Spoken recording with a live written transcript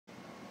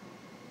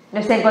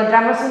Nos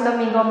encontramos un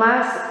domingo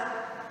más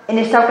en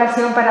esta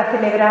ocasión para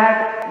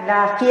celebrar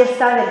la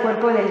fiesta del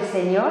cuerpo del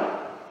Señor.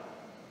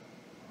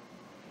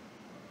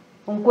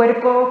 Un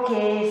cuerpo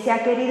que se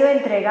ha querido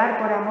entregar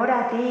por amor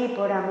a ti y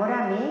por amor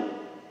a mí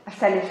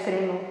hasta el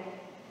extremo,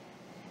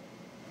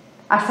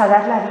 hasta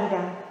dar la vida,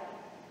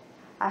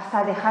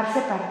 hasta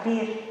dejarse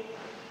partir,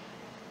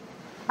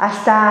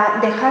 hasta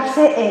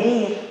dejarse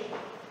herir.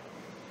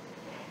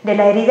 De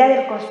la herida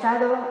del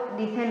costado,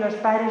 dicen los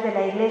padres de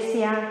la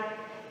Iglesia,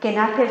 que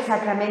nace el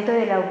sacramento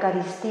de la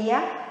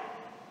Eucaristía.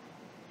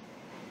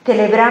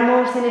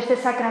 Celebramos en este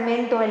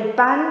sacramento el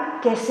pan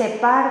que se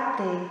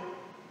parte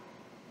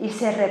y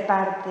se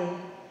reparte,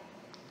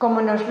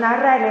 como nos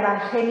narra el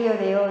Evangelio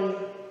de hoy.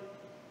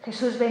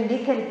 Jesús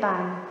bendice el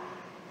pan,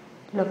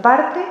 lo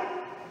parte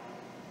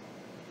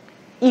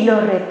y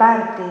lo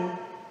reparte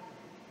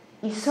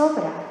y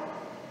sobra.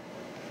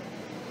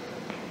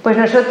 Pues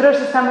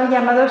nosotros estamos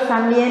llamados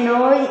también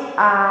hoy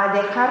a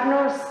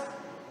dejarnos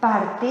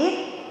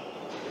partir,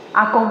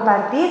 a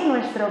compartir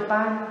nuestro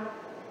pan,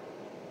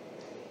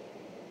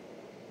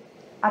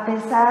 a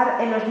pensar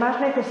en los más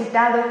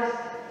necesitados,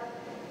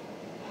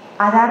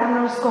 a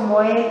darnos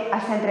como Él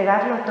hasta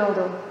entregarlo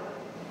todo,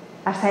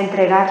 hasta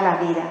entregar la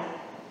vida.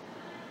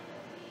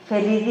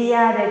 Feliz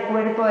día del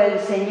cuerpo del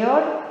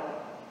Señor,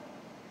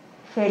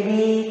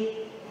 feliz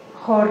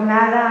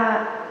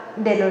jornada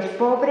de los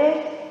pobres.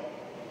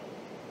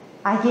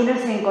 Allí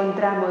nos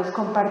encontramos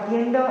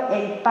compartiendo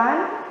el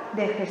pan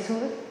de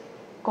Jesús,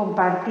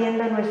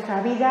 compartiendo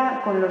nuestra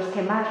vida con los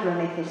que más lo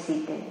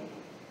necesiten.